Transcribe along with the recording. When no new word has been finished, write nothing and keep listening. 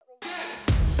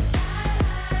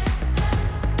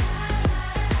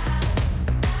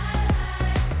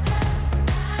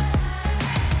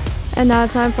And now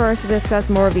it's time for us to discuss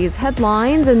more of these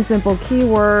headlines and simple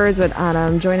keywords with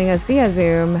Adam joining us via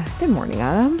Zoom. Good morning,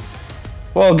 Adam.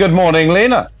 Well, good morning,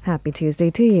 Lena. Happy Tuesday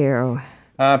to you.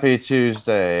 Happy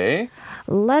Tuesday.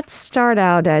 Let's start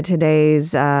out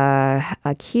today's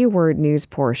a keyword news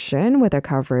portion with a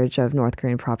coverage of North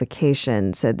Korean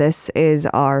provocations. So this is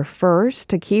our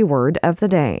first keyword of the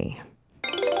day.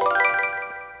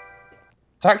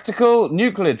 Tactical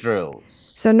nuclear drills.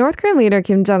 So North Korean leader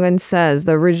Kim Jong-un says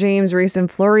the regime's recent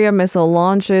flurry of missile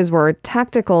launches were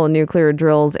tactical nuclear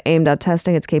drills aimed at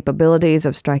testing its capabilities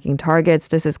of striking targets.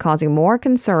 This is causing more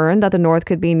concern that the North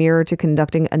could be nearer to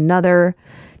conducting another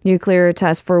nuclear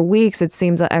test. For weeks, it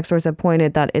seems that experts have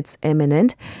pointed that it's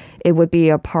imminent. It would be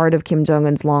a part of Kim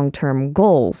Jong-un's long-term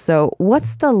goals. So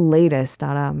what's the latest,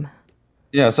 Adam?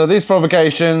 Yeah, so these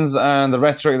provocations and the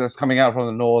rhetoric that's coming out from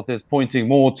the North is pointing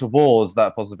more towards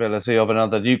that possibility of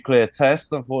another nuclear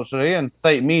test, unfortunately. And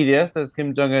state media says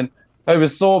Kim Jong-un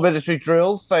oversaw military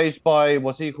drills staged by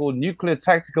what he called nuclear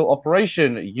tactical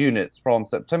operation units from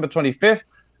September 25th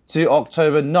to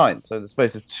October 9th. So in the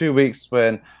space of 2 weeks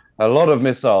when a lot of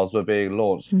missiles were being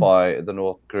launched by the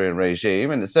North Korean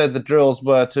regime. And it said the drills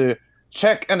were to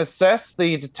check and assess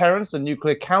the deterrence and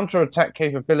nuclear counterattack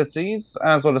capabilities,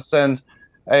 as well as send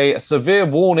a severe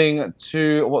warning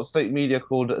to what state media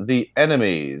called the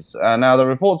enemies. Now, the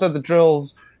report said the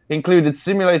drills included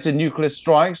simulated nuclear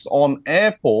strikes on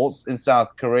airports in South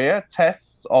Korea,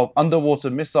 tests of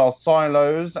underwater missile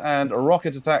silos, and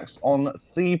rocket attacks on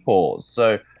seaports.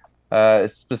 So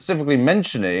specifically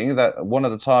mentioning that one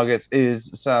of the targets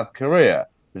is South Korea,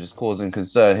 which is causing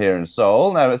concern here in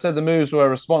Seoul. Now, it said the moves were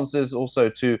responses also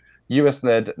to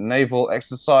US-led naval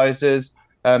exercises.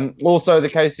 Also, the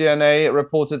KCNA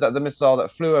reported that the missile that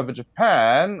flew over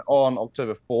Japan on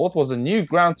October 4th was a new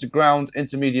ground-to-ground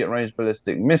intermediate-range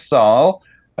ballistic missile.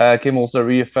 Kim also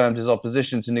reaffirmed his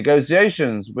opposition to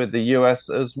negotiations with the US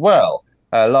as well.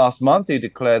 Last month, he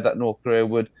declared that North Korea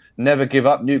would never give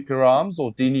up nuclear arms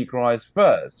or denuclearize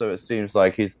first. So it seems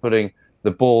like he's putting the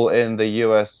ball in the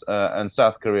US and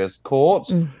South Korea's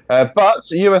court. But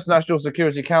US National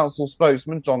Security Council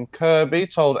spokesman John Kirby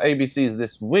told ABC's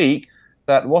This Week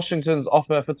that Washington's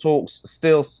offer for talks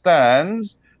still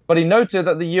stands, but he noted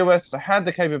that the US had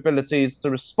the capabilities to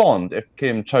respond if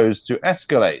Kim chose to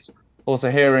escalate.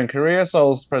 Also here in Korea,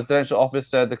 Seoul's presidential office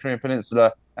said the Korean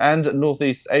Peninsula and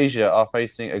Northeast Asia are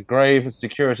facing a grave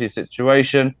security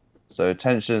situation, so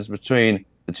tensions between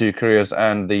the two Koreas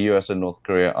and the US and North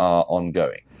Korea are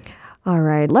ongoing. All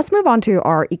right, let's move on to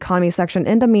our economy section.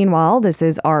 In the meanwhile, this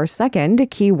is our second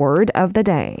keyword of the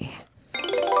day.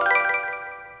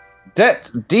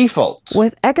 Debt default.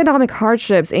 With economic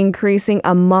hardships increasing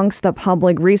amongst the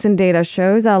public, recent data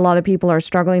shows that a lot of people are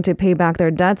struggling to pay back their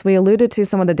debts. We alluded to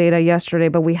some of the data yesterday,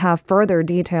 but we have further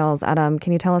details. Adam,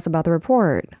 can you tell us about the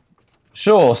report?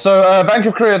 Sure. So Bank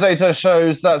of Korea data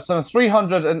shows that some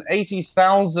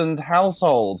 380,000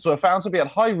 households were found to be at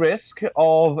high risk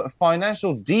of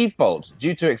financial default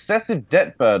due to excessive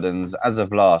debt burdens as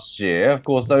of last year. Of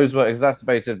course, those were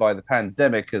exacerbated by the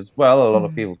pandemic as well. A lot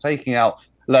of people taking out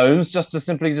loans just to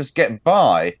simply get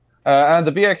by. And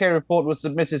the BOK report was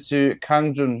submitted to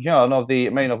Kang Jun-hyun of the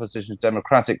main opposition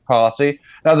Democratic Party.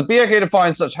 Now, the BOK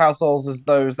defines such households as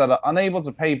those that are unable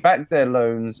to pay back their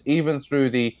loans even through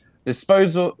the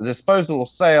disposal or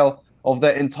sale of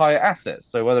their entire assets.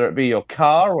 So whether it be your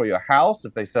car or your house,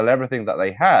 if they sell everything that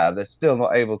they have, they're still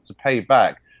not able to pay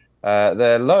back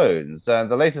their loans. And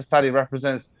the latest study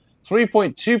represents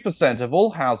 3.2% of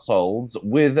all households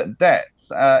with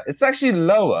debts. It's actually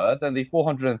lower than the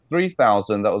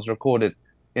 403,000 that was recorded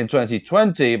in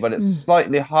 2020, but it's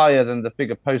slightly higher than the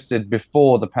figure posted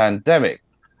before the pandemic.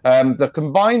 The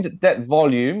combined debt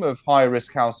volume of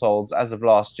high-risk households as of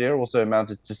last year also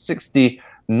amounted to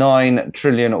 69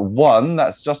 trillion won.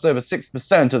 That's just over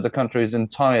 6% of the country's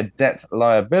entire debt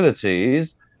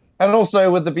liabilities. And also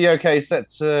with the BOK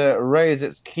set to raise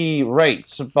its key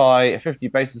rate by 50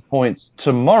 basis points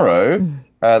tomorrow,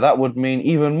 that would mean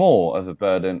even more of a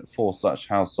burden for such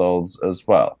households as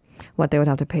well. What they would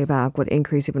have to pay back would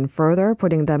increase even further,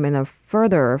 putting them in a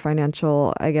further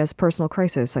financial, personal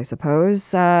crisis, I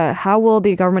suppose. How will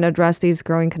the government address these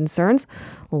growing concerns?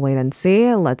 We'll wait and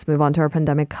see. Let's move on to our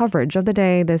pandemic coverage of the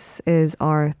day. This is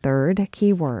our third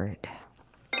keyword.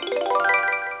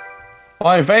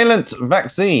 Bivalent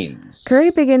vaccines.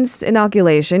 Korea begins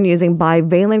inoculation using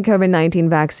bivalent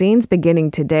COVID-19 vaccines beginning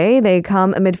today. They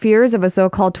come amid fears of a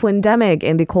so-called twindemic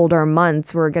in the colder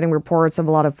months. We're getting reports of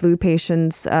a lot of flu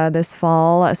patients this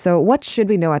fall. So what should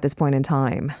we know at this point in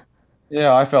time?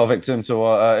 Yeah, I fell victim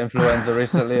to influenza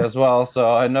recently as well,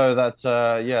 so I know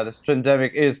that yeah, this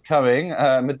pandemic is coming.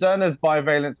 Moderna's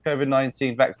bivalent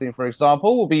COVID-19 vaccine, for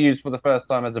example, will be used for the first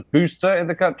time as a booster in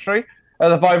the country.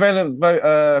 The bivalent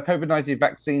COVID-19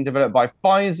 vaccine developed by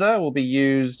Pfizer will be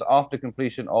used after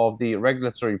completion of the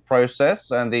regulatory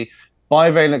process, and the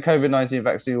bivalent COVID-19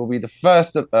 vaccine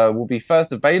will be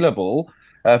first available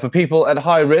for people at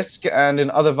high risk and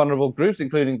in other vulnerable groups,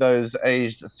 including those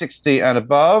aged 60 and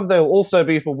above. They will also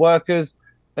be for workers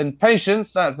and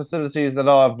patients at facilities that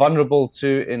are vulnerable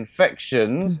to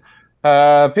infections.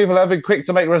 People have been quick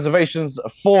to make reservations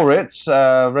for it.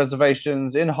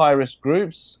 Reservations in high risk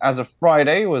groups as of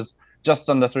Friday was just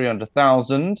under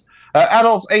 300,000.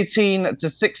 Adults 18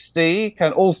 to 60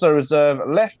 can also reserve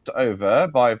leftover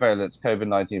bivalent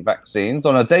COVID-19 vaccines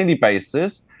on a daily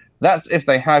basis. That's if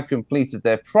they have completed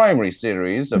their primary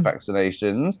series of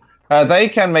vaccinations. They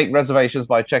can make reservations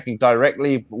by checking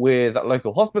directly with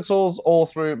local hospitals or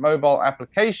through mobile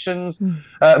applications.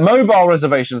 Mobile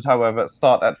reservations, however,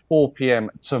 start at 4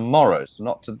 p.m. tomorrow, so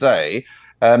not today.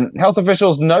 Health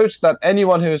officials note that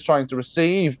anyone who is trying to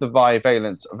receive the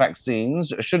bivalent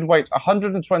vaccines should wait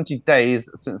 120 days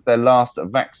since their last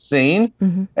vaccine.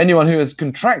 Anyone who has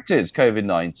contracted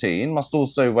COVID-19 must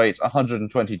also wait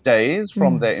 120 days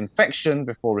from their infection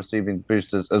before receiving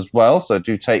boosters as well. So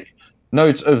do take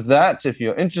note of that if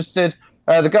you're interested.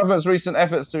 The government's recent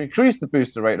efforts to increase the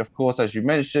booster rate, of course, as you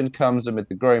mentioned, comes amid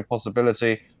the growing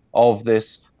possibility of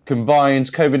this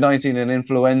combined COVID-19 and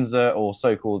influenza, or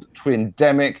so-called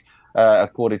twindemic.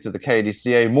 According to the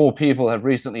KDCA, more people have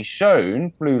recently shown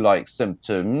flu-like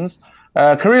symptoms.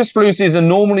 Korea's flu season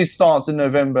normally starts in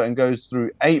November and goes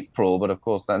through April, but of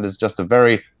course that is just a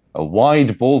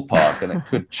wide ballpark, and it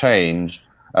could change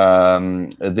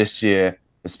this year,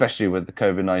 especially with the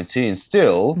COVID-19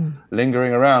 still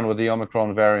lingering around with the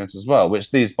Omicron variant as well, which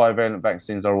these bivalent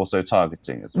vaccines are also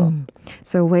targeting as well.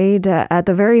 So, Wade, at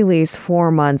the very least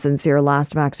 4 months since your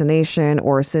last vaccination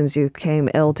or since you came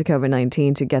ill to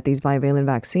COVID-19 to get these bivalent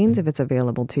vaccines, if it's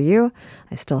available to you,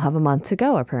 I still have a month to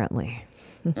go, apparently.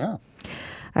 Yeah.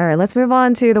 All right, let's move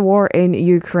on to the war in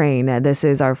Ukraine. This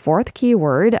is our fourth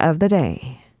keyword of the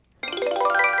day.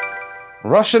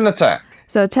 Russian attack.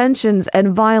 So tensions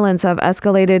and violence have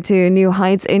escalated to new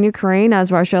heights in Ukraine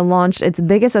as Russia launched its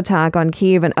biggest attack on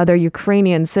Kyiv and other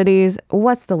Ukrainian cities.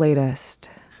 What's the latest?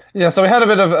 Yeah, so we had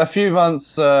a few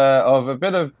months of a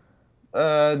bit of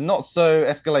not so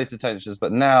escalated tensions,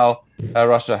 but now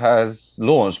Russia has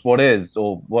launched what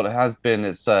has been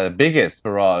its biggest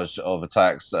barrage of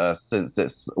attacks since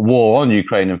its war on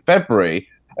Ukraine in February.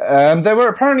 They were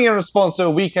apparently in response to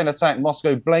a weekend attack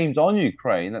Moscow blamed on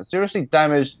Ukraine that seriously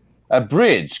damaged a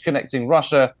bridge connecting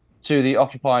Russia to the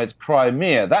occupied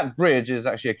Crimea. That bridge is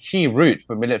actually a key route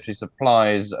for military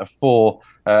supplies for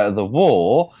the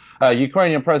war.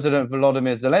 Ukrainian President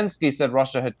Volodymyr Zelensky said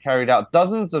Russia had carried out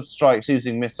dozens of strikes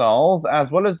using missiles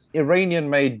as well as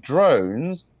Iranian-made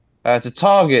drones to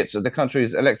target the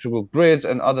country's electrical grid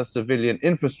and other civilian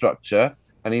infrastructure.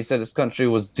 And he said his country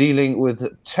was dealing with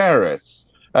terrorists.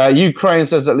 Ukraine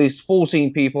says at least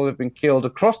 14 people have been killed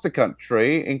across the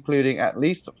country, including at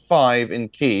least 5 in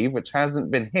Kyiv, which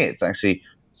hasn't been hit actually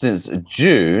since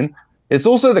June. It's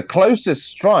also the closest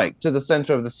strike to the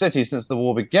center of the city since the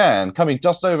war began, coming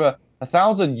just over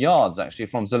 1,000 yards actually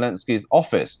from Zelensky's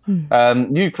office.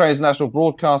 Ukraine's national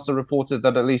broadcaster reported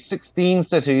that at least 16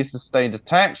 cities sustained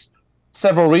attacks.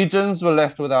 Several regions were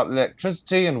left without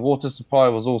electricity, and water supply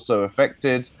was also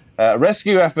affected.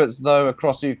 Rescue efforts, though,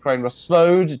 across Ukraine were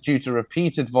slowed due to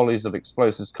repeated volleys of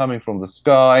explosives coming from the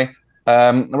sky.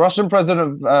 Russian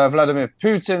President Vladimir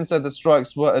Putin said the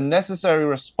strikes were a necessary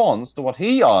response to what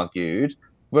he argued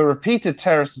were repeated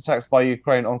terrorist attacks by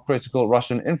Ukraine on critical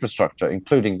Russian infrastructure,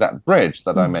 including that bridge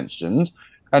that I mentioned.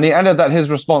 And he added that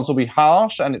his response will be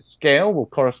harsh and its scale will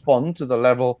correspond to the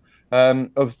level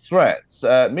of threats.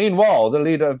 Meanwhile, the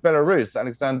leader of Belarus,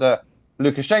 Alexander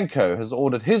Lukashenko, has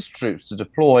ordered his troops to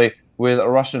deploy with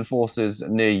Russian forces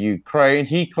near Ukraine.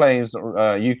 He claims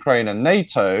Ukraine and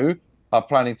NATO are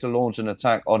planning to launch an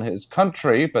attack on his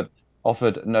country, but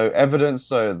offered no evidence.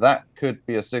 So that could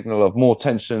be a signal of more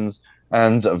tensions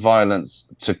and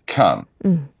violence to come.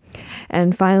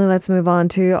 And finally, let's move on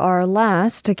to our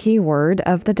last keyword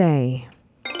of the day.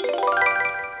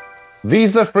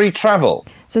 Visa-free travel.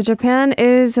 So Japan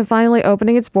is finally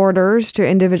opening its borders to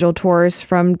individual tourists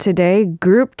from today.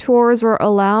 Group tours were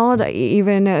allowed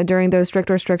even during those strict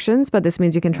restrictions, but this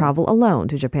means you can travel alone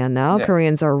to Japan now. Yeah.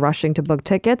 Koreans are rushing to book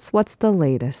tickets. What's the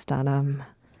latest, Adam?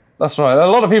 That's right. A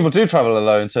lot of people do travel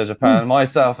alone to Japan,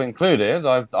 myself included.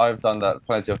 I've done that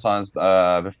plenty of times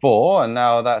before, and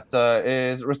now that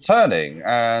is returning.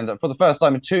 And for the first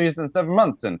time in 2 years and 7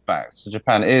 months, in fact,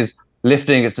 Japan is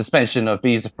lifting its suspension of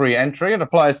visa-free entry. It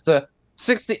applies to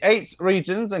 68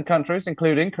 regions and countries,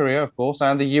 including Korea, of course,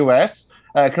 and the US.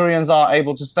 Koreans are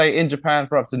able to stay in Japan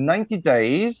for up to 90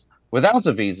 days without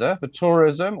a visa for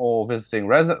tourism or visiting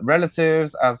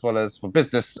relatives, as well as for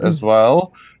business as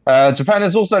well. Japan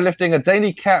is also lifting a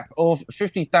daily cap of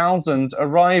 50,000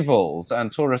 arrivals,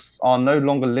 and tourists are no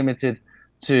longer limited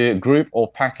to group or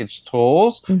package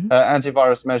tours.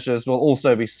 Antivirus measures will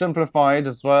also be simplified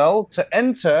as well. To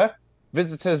enter,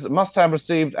 visitors must have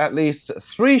received at least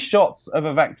 3 shots of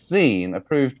a vaccine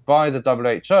approved by the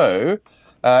WHO.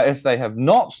 If they have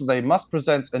not, they must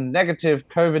present a negative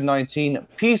COVID-19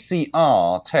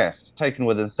 PCR test taken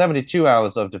within 72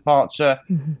 hours of departure.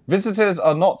 Visitors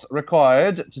are not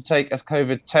required to take a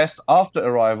COVID test after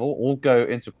arrival or go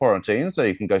into quarantine, so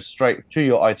you can go straight to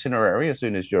your itinerary as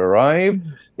soon as you arrive.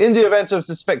 In the event of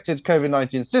suspected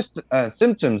COVID-19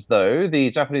 symptoms, though, the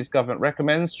Japanese government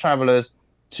recommends travelers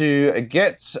to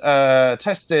get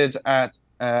tested at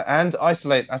and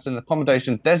isolate at an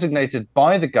accommodation designated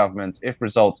by the government if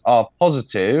results are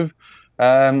positive.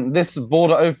 This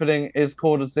border opening is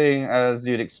causing, as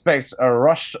you'd expect, a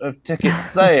rush of ticket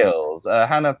sales.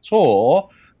 Hana Tour,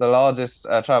 the largest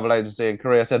travel agency in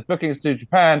Korea, said bookings to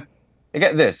Japan,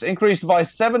 get this, increased by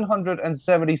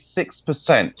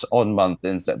 776% on month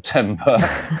in September.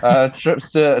 Trips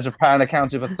to Japan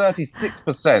accounted for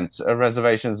 36% of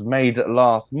reservations made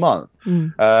last month.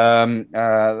 And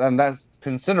that's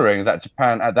considering that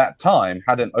Japan at that time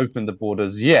hadn't opened the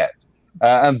borders yet.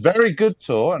 And Very Good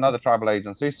Tour, another travel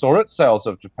agency, saw its sales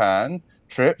of Japan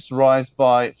trips rise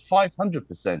by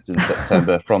 500% in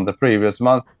September from the previous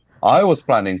month. I was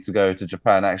planning to go to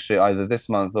Japan actually either this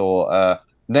month or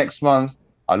next month.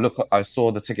 I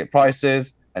saw the ticket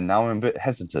prices, and now I'm a bit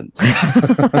hesitant.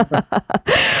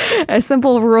 A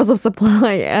simple rules of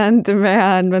supply and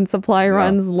demand. When supply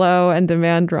runs low and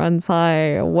demand runs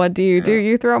high, what do?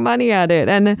 You throw money at it.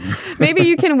 And maybe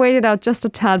you can wait it out just a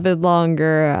tad bit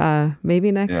longer.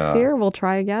 Maybe next year we'll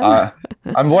try again.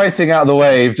 I'm waiting out the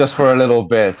wave just for a little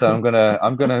bit. I'm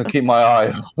gonna keep my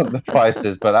eye on the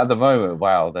prices, but at the moment,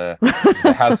 wow, they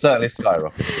have certainly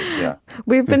skyrocketed. Yeah,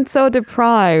 we've been so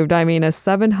deprived. I mean, a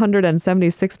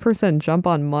 776% jump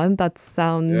on month. That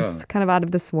sounds kind of out of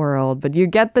this world, but you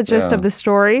get the gist of the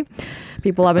story.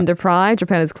 People have been deprived.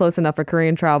 Japan is close enough for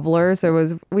Korean travelers.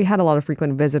 We had a lot of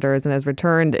frequent visitors, and has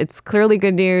returned. It's clearly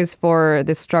good news for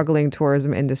the struggling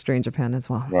tourism industry in Japan as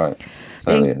well. Right.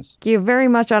 Thank you very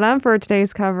much, Adam, for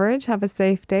today's coverage. Have a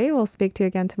safe day. We'll speak to you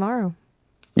again tomorrow.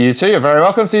 You too. You're very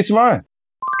welcome. See you tomorrow.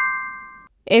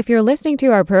 If you're listening to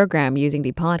our program using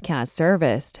the podcast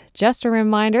service, just a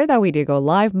reminder that we do go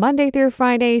live Monday through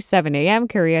Friday, 7 a.m.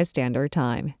 Korea Standard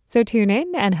Time. So tune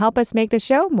in and help us make the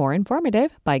show more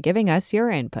informative by giving us your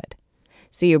input.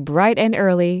 See you bright and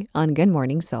early on Good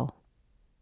Morning Seoul.